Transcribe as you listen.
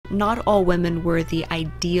not all women were the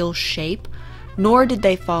ideal shape, nor did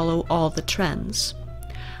they follow all the trends.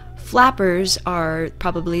 Flappers are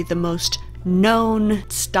probably the most known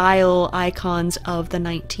style icons of the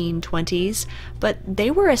 1920s, but they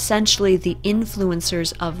were essentially the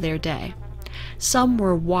influencers of their day. Some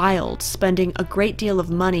were wild, spending a great deal of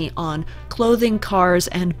money on clothing, cars,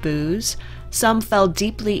 and booze. Some fell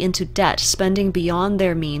deeply into debt, spending beyond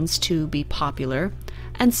their means to be popular.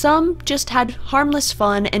 And some just had harmless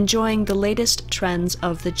fun, enjoying the latest trends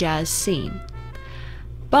of the jazz scene.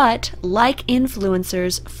 But, like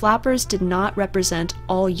influencers, flappers did not represent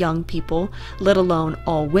all young people, let alone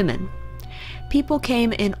all women. People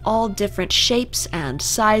came in all different shapes and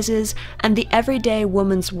sizes, and the everyday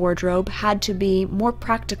woman's wardrobe had to be more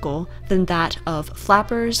practical than that of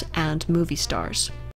flappers and movie stars.